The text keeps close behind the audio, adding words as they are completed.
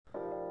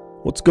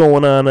What's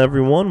going on,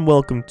 everyone?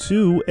 Welcome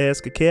to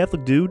Ask a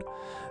Catholic Dude.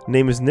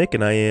 Name is Nick,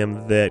 and I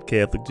am that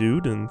Catholic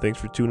Dude, and thanks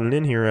for tuning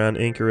in here on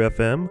Anchor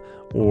FM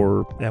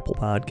or Apple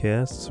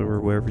Podcasts or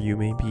wherever you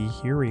may be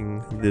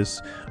hearing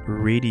this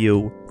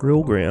radio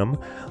program.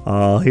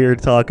 Here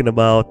talking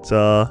about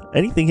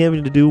anything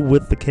having to do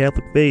with the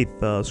Catholic faith,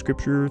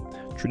 scripture,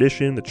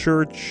 tradition, the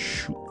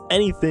church,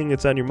 anything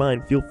that's on your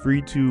mind. Feel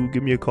free to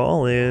give me a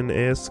call and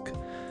ask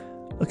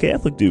a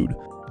Catholic Dude.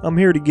 I'm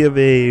here to give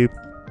a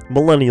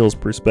millennial's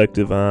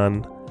perspective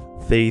on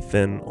faith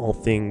and all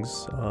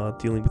things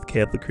dealing with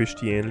Catholic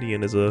Christianity,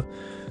 and as a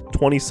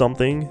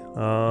 20-something,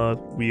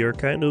 we are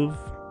kind of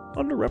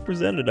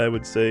underrepresented, I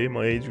would say,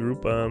 my age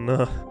group on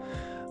the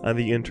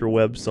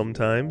interwebs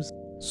sometimes.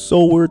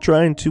 So we're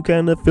trying to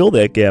kind of fill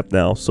that gap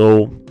now.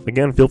 So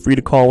again, feel free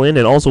to call in,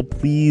 and also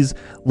please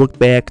look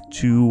back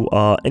to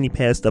any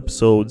past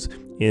episodes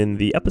in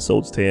the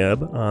episodes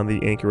tab on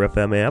the Anchor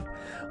FM app.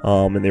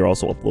 And they're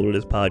also uploaded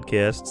as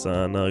podcasts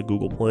on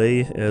Google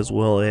Play as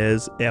well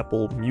as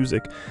Apple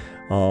Music.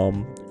 A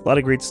lot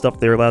of great stuff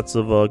there, lots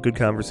of good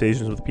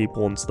conversations with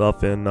people and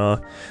stuff, and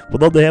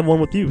would love to have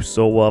one with you.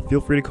 So feel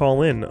free to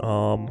call in,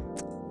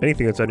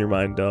 anything that's on your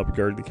mind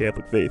regarding the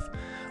Catholic faith.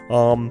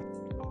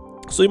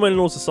 So you might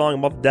notice a song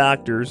about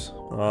doctors,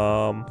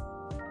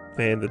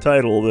 and the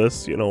title of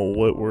this,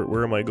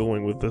 where am I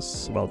going with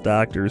this about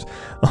doctors?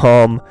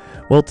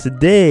 Well,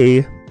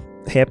 today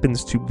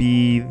happens to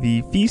be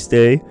the feast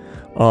day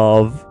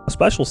of a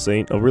special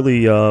saint, a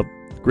really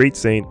great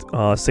saint,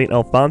 Saint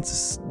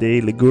Alphonsus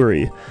de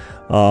Liguori,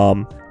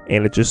 and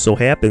it just so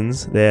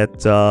happens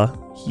that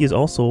he is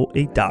also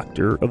a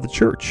doctor of the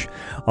church.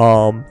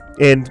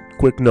 And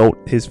quick note,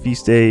 his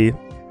feast day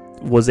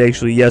was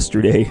actually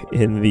yesterday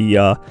in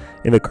the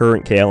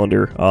current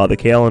calendar. The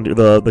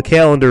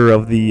calendar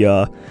of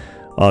the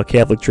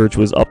Catholic Church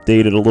was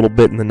updated a little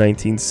bit in the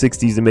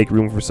 1960s to make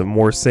room for some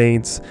more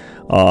saints,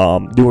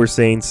 newer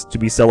saints to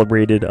be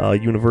celebrated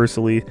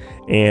universally,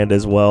 and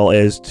as well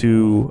as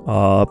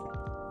to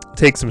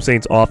take some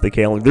saints off the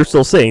calendar. They're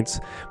still saints,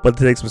 but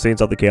to take some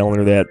saints off the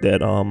calendar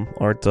that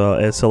aren't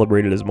as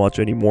celebrated as much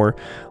anymore.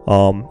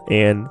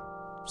 And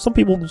some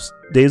people's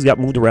days got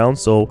moved around,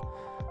 so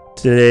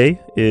today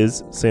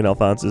is St.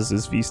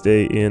 Alphonsus' feast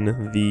day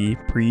in the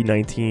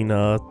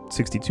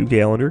pre-1962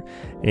 calendar,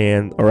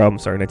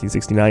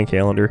 1969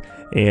 calendar,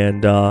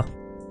 and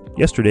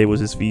yesterday was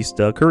his feast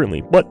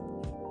currently. But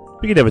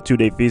we could have a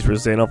 2-day feast for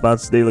St.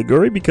 Alphonsus de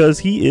Liguori because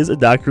he is a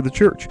doctor of the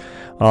church.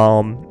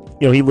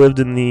 He lived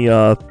in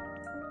the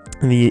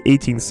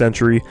 18th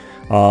century,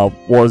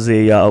 was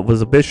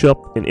a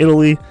bishop in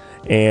Italy,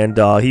 and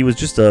he was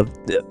just a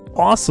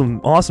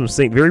awesome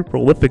saint, very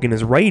prolific in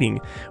his writing,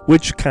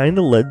 which kind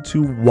of led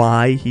to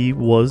why he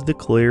was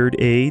declared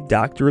a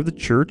doctor of the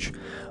church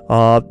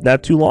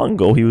not too long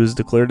ago. He was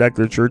declared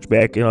doctor of the church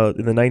back in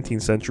the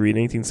 19th century, in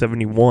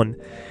 1871.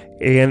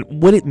 And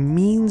what it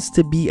means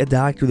to be a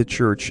doctor of the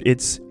church,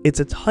 it's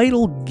a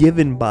title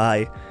given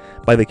by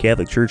the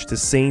Catholic Church to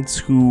saints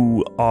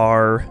who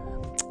are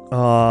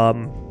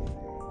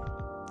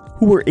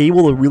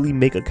able to really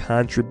make a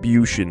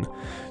contribution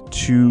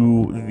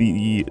to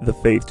the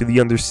faith, to the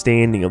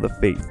understanding of the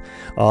faith.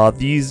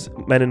 These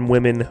men and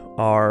women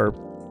are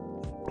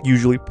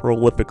usually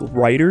prolific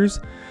writers.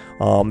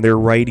 Their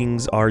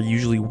writings are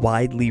usually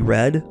widely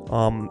read,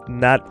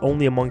 not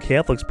only among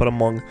Catholics, but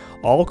among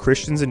all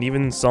Christians and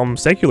even some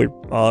secular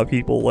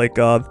people. Like,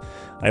 I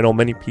know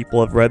many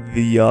people have read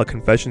the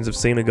Confessions of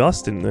St.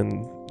 Augustine,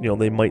 and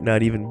they might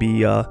not even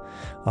be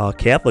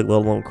Catholic, let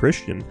alone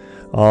Christian.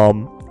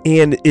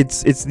 And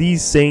it's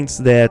these saints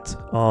that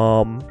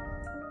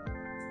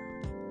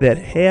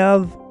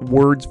have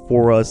words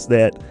for us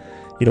that,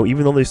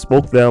 even though they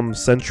spoke them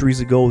centuries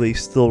ago, they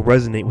still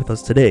resonate with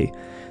us today.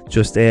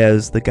 Just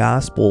as the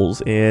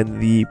Gospels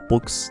and the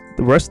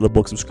rest of the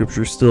books of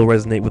Scripture still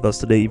resonate with us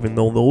today, even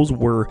though those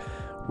were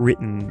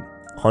written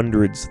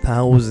hundreds,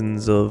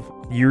 thousands of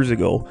years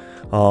ago.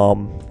 I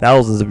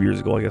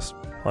guess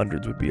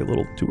hundreds would be a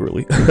little too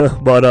early.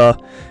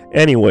 But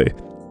anyway,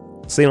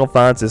 St.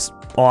 Alphonsus,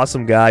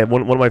 awesome guy.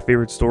 One of my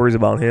favorite stories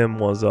about him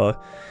was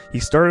he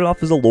started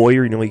off as a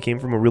lawyer. He came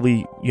from a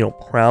really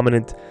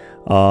prominent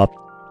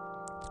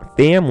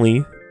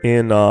family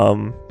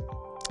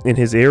in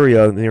his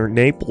area near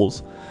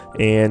Naples,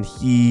 and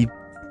he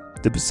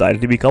decided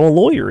to become a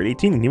lawyer at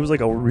 18. And he was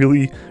like a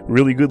really,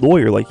 really good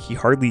lawyer. Like, he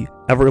hardly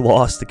ever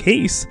lost a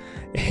case,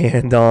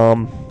 and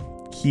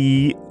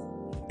he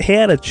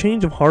had a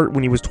change of heart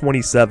when he was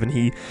 27.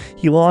 He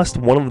lost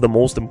one of the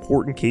most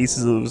important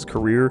cases of his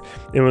career.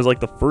 It was like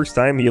the first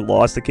time he had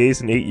lost a case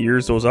in 8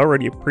 years, so it was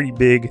already a pretty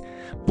big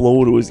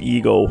blow to his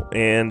ego.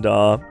 And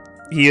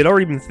he had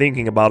already been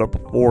thinking about it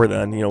before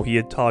then. He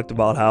had talked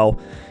about how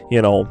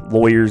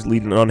lawyers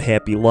lead an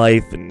unhappy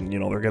life, and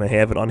they're gonna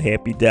have an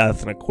unhappy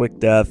death and a quick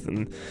death,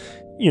 and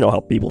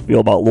how people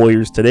feel about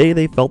lawyers today.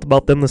 They felt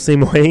about them the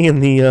same way in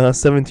the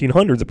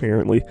 1700s,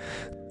 apparently.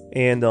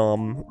 And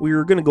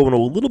we're going to go into a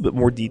little bit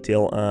more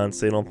detail on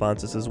St.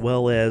 Alphonsus, as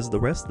well as the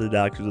rest of the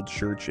doctors of the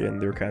church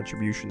and their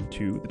contribution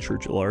to the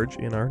church at large,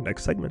 in our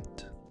next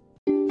segment.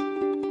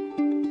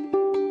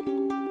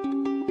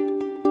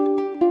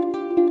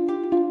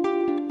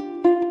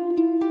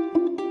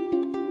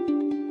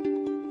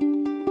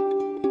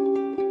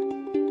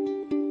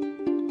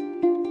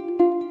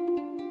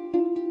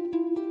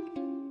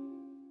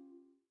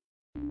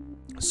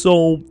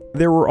 So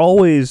there were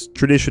always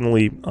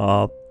traditionally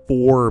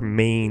four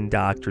main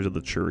doctors of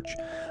the church,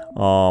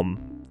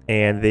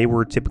 and they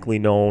were typically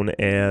known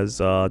as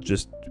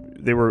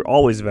they were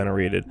always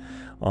venerated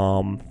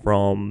from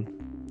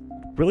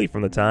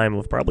the time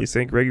of probably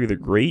St. Gregory the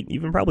Great,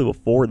 even probably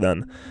before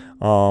then.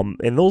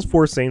 And those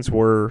four saints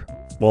were,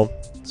 well,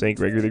 St.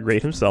 Gregory the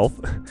Great himself,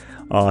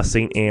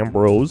 St.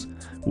 Ambrose,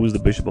 who was the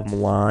Bishop of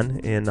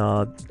Milan, and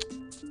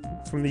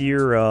from the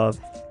year,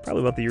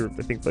 probably about the year,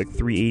 I think, like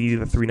 380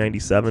 to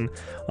 397.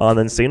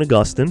 Then St.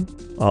 Augustine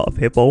of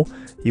Hippo,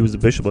 he was the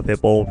Bishop of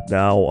Hippo,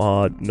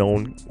 now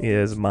known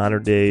as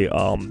modern-day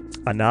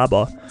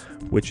Annaba,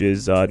 which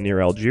is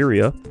near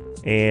Algeria.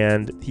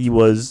 And he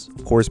was,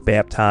 of course,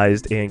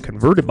 baptized and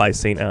converted by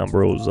St.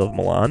 Ambrose of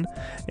Milan.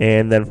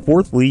 And then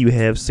fourthly, you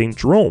have St.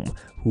 Jerome,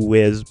 who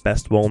is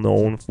best well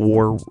known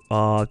for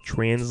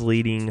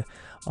translating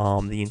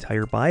the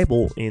entire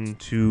Bible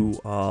into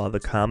the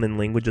common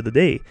language of the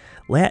day,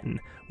 Latin,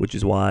 which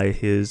is why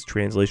his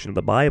translation of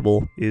the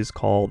Bible is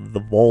called the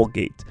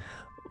Vulgate.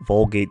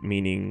 Vulgate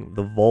meaning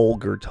the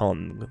vulgar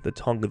tongue, the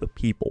tongue of the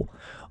people.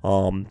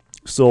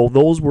 So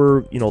those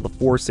were, the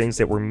four saints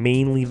that were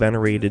mainly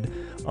venerated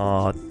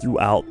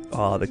throughout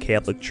the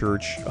Catholic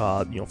Church,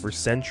 for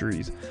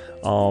centuries.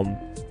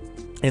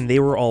 And they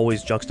were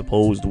always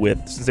juxtaposed with,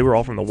 since they were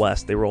all from the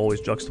West, they were always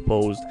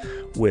juxtaposed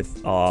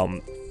with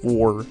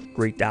four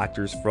great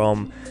doctors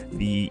from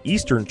the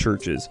Eastern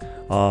churches.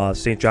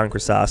 St. John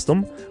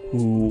Chrysostom,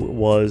 who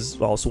was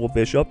also a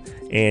bishop,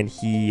 and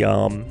he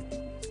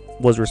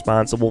was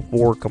responsible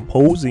for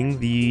composing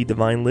the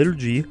Divine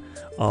Liturgy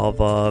of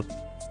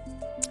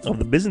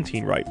the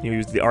Byzantine Rite. He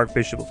was the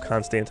Archbishop of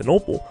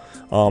Constantinople.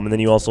 And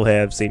then you also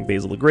have St.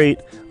 Basil the Great,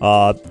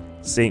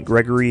 St.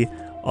 Gregory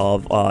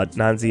of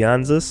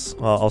Nazianzus,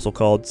 also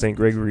called St.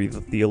 Gregory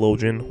the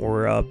Theologian,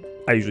 or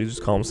I usually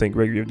just call him St.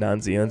 Gregory of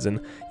Nazianzus,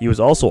 and he was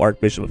also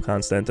Archbishop of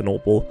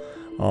Constantinople,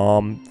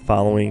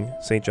 following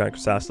St. John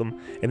Chrysostom.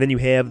 And then you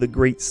have the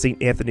great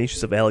St.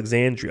 Athanasius of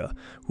Alexandria,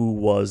 who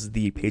was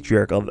the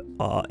Patriarch of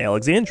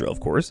Alexandria, of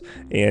course,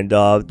 and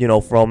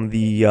from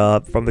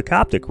the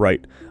Coptic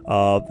Rite,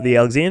 the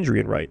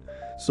Alexandrian Rite.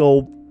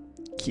 So,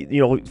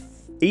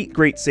 8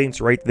 great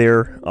saints right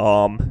there.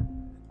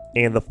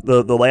 And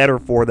the latter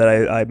four that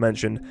I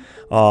mentioned,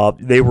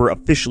 they were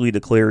officially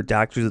declared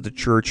doctors of the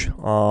church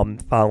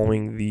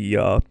following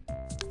the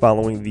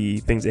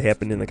things that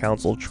happened in the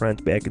Council of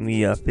Trent back in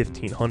the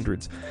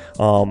 1500s.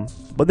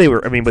 But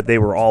they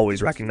were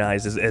always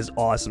recognized as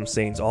awesome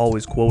saints,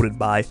 always quoted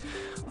by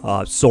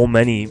so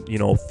many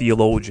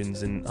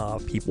theologians and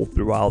people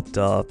throughout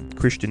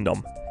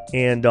Christendom.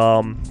 And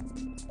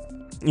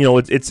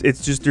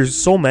it's just, there's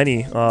so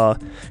many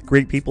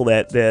great people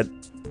that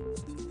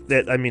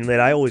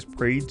I always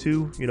prayed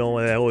to, and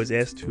I always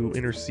asked to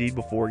intercede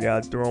before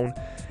God's throne,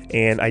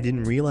 and I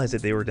didn't realize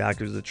that they were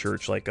doctors of the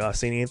church, like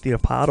St. Anthony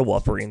of Padua,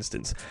 for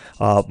instance.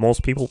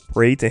 Most people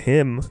pray to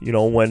him,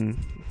 when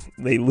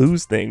they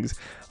lose things.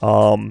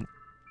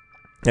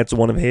 That's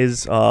one of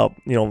his,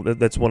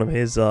 that's one of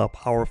his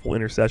powerful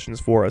intercessions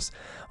for us.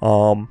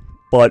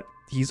 But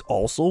he's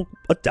also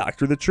a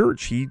doctor of the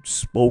church. He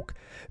spoke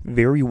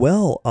very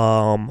well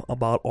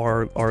about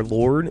our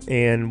Lord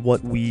and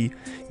what we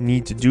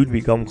need to do to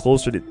become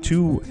closer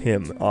to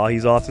him.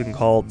 He's often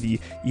called the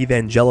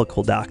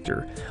evangelical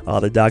doctor,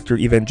 the Doctor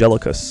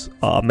Evangelicus.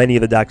 Many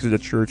of the doctors of the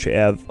church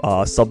have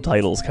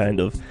subtitles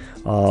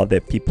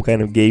that people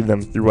kind of gave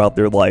them throughout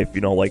their life.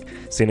 Like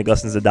St.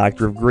 Augustine's the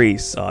Doctor of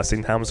Grace.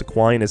 St. Thomas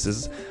Aquinas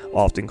is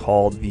often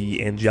called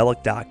the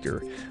Angelic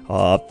Doctor.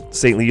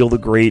 St. Leo the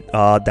Great,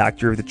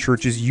 Doctor of the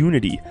Church's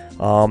Unity.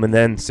 And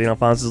then St.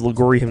 Alphonsus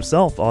Liguori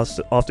himself,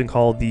 often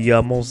called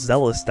the Most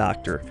Zealous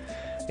Doctor.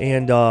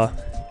 And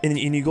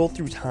you go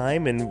through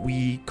time, and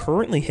we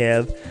currently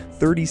have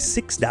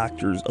 36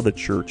 doctors of the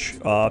church,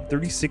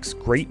 36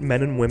 great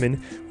men and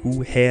women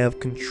who have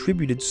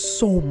contributed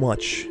so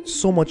much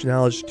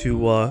knowledge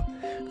to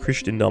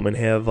Christendom, and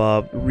have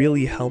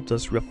really helped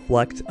us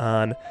reflect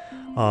on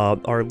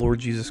our Lord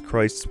Jesus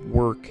Christ's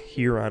work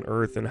here on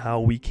earth, and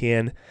how we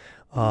can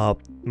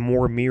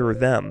more mirror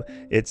them.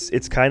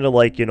 It's kind of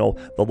like,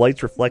 the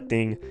light's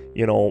reflecting,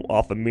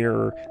 off a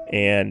mirror,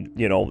 and,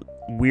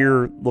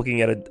 we're looking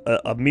at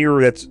a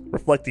mirror that's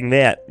reflecting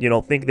that.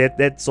 Think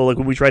that so like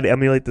when we try to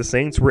emulate the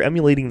saints, we're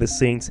emulating the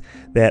saints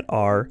that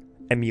are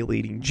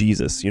emulating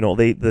Jesus.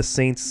 The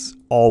saints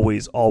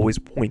always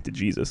point to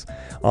Jesus.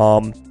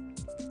 A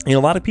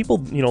lot of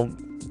people,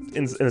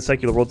 in the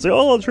secular world say,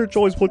 oh, the church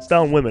always puts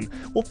down women.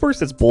 Well,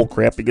 first, it's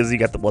bullcrap, because you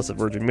got the Blessed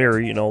Virgin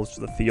Mary,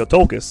 the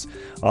Theotokos,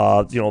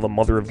 the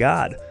Mother of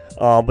God.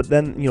 But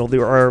then,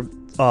 there are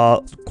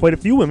quite a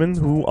few women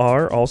who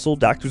are also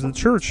doctors of the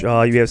church.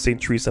 You have St.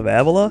 Teresa of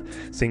Avila,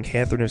 St.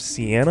 Catherine of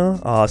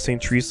Siena,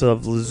 St. Teresa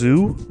of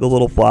Lisieux, the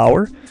Little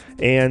Flower,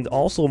 and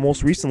also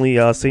most recently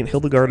St.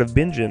 Hildegard of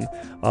Bingen,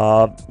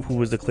 who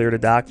was declared a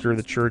doctor of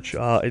the church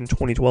in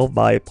 2012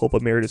 by Pope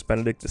Emeritus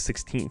Benedict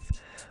XVI.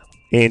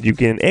 And you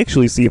can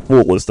actually see a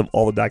full list of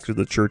all the doctors of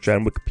the church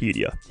on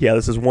Wikipedia. Yeah,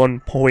 this is one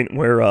point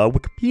where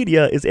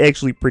Wikipedia is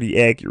actually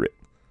pretty accurate.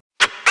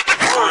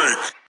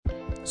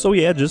 So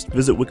yeah, just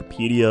visit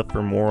Wikipedia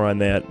for more on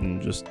that,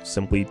 and just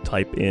simply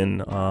type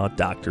in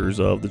doctors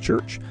of the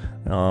church,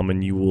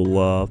 and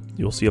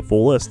you'll see a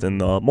full list.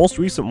 And the most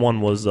recent one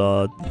was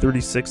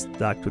 36th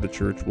doctor of the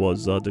church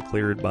was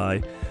declared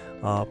by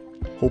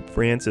Pope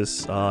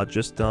Francis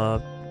just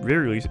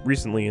very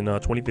recently in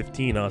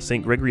 2015.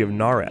 Saint Gregory of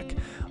Narek.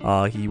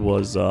 He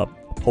was a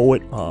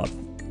poet,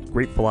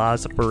 great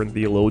philosopher and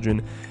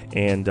theologian,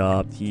 and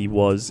he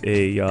was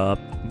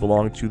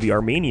belonged to the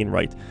Armenian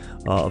Rite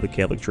of the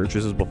Catholic Church.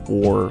 This is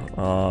before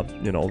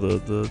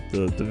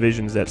the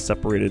divisions that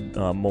separated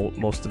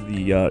most of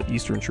the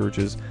Eastern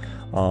churches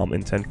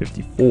in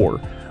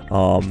 1054.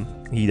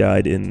 He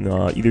died in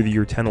either the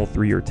year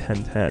 1003 or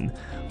 1010.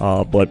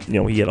 But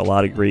he had a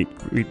lot of great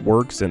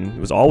works, and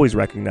was always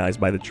recognized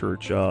by the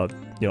church. Pope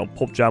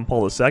St. John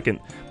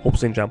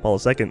Paul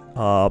II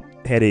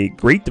had a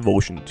great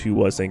devotion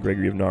to St.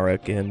 Gregory of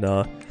Narek, and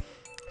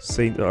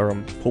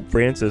Pope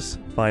Francis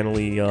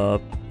finally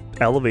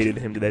elevated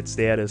him to that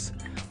status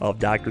of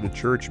Doctor of the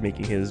Church,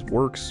 making his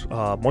works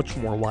much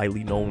more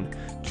widely known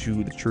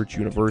to the Church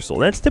Universal.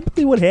 And that's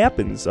typically what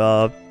happens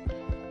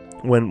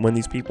when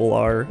these people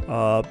are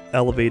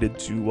elevated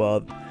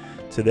to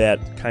that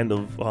kind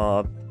of,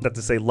 not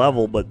to say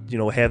level, but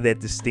have that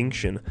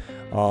distinction,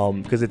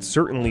 because it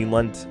certainly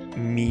lent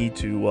me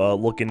to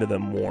look into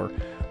them more.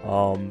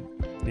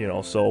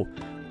 So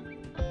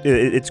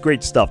it's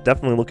great stuff.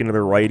 Definitely look into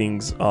their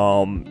writings.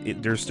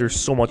 There's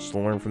so much to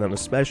learn from them,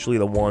 especially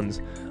the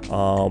ones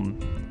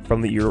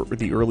from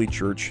the early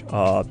church.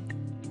 The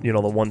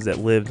ones that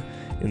lived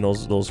in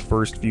those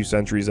first few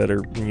centuries that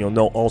are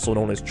also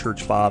known as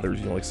church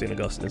fathers, like St.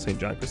 Augustine and St.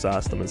 John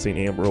Chrysostom and St.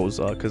 Ambrose,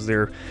 because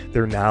their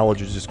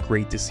knowledge is just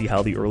great to see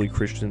how the early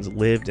Christians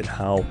lived, and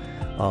how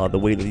the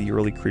way that the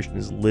early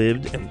Christians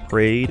lived and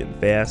prayed and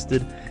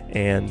fasted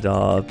and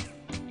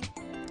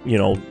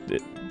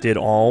did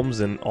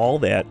alms and all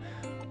that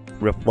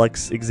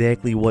reflects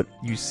exactly what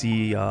you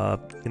see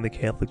in the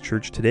Catholic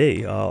Church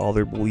today. All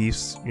their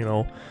beliefs,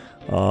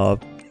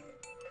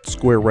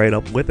 square right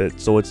up with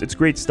it. So it's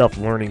great stuff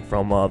learning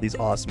from these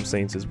awesome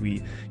saints as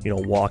we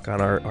walk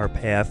on our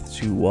path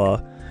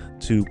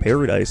to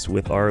paradise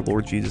with our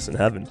Lord Jesus in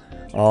heaven.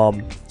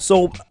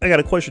 So I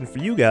got a question for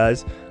you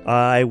guys.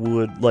 I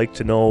would like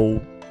to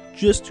know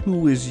just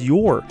who is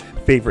your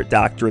favorite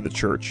doctor of the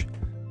church.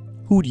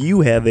 Who do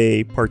you have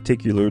a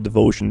particular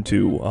devotion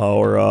to,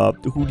 or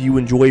who do you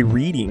enjoy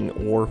reading,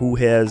 or who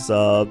has,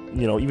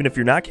 even if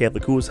you're not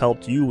Catholic, who has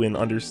helped you in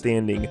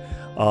understanding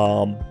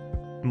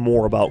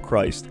more about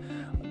Christ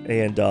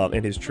and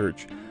his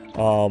church?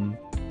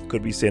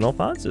 Could be St.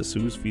 Alphonsus,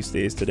 whose feast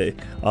day is today.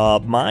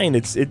 Mine,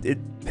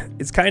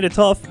 it's kind of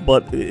tough,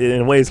 but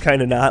in a way it's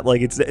kind of not.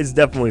 Like it's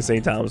definitely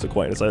St. Thomas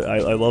Aquinas.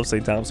 I love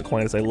St. Thomas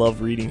Aquinas. I love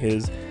reading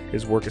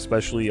his work,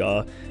 especially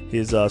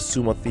his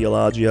Summa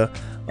Theologia,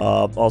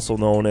 also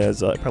known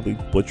as, I probably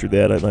butchered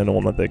that. I know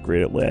I'm not that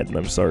great at Latin.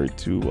 I'm sorry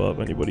to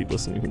anybody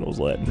listening who knows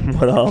Latin,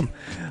 but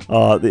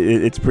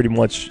it's pretty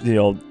much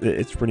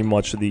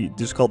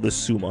just called the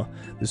Summa.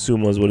 The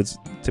Summa is what it's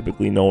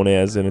typically known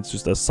as, and it's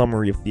just a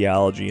summary of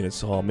theology. And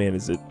it's, oh man,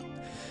 is it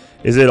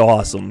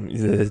awesome?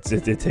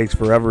 It takes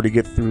forever to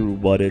get through,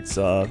 but it's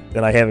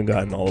and I haven't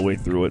gotten all the way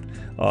through it.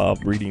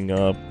 Reading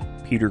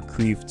Peter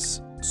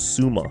Kreeft's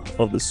Summa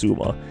of the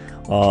Summa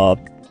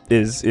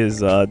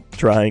is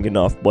trying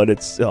enough, but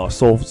it's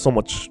so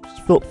much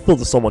filled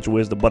with so much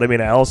wisdom. But I mean,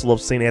 I also love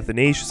Saint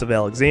Athanasius of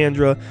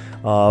Alexandria.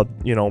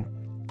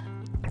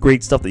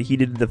 Great stuff that he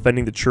did in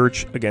defending the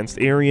church against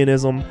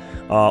Arianism,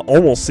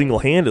 almost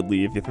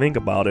single-handedly if you think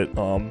about it.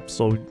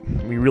 So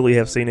we really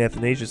have Saint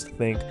Athanasius to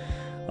thank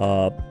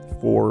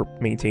for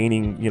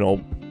maintaining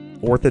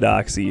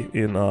orthodoxy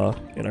in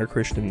our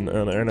Christian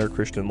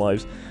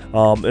lives.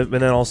 And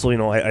then also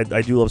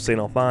I do love Saint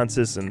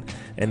Alphonsus, and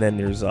then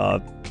there's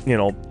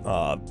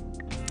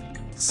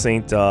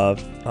Saint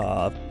I'm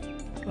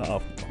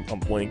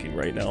blanking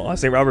right now.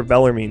 Saint Robert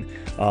Bellarmine,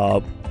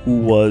 who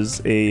was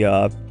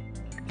a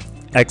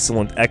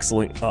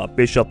excellent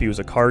bishop. He was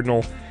a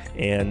cardinal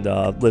and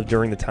lived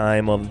during the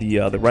time of the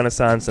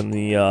Renaissance and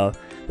the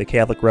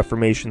Catholic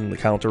Reformation, the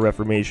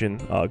Counter-Reformation.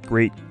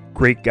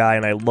 Great guy,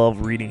 and I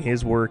love reading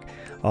his work.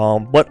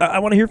 But I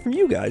want to hear from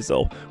you guys,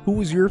 though. Who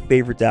was your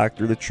favorite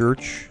doctor of the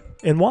church,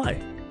 and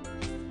why?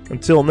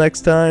 Until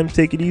next time,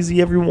 take it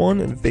easy, everyone,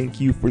 and thank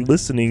you for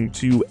listening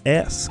to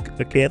Ask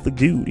a Catholic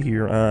Dude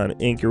here on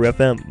Anchor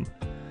FM.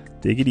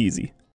 Take it easy.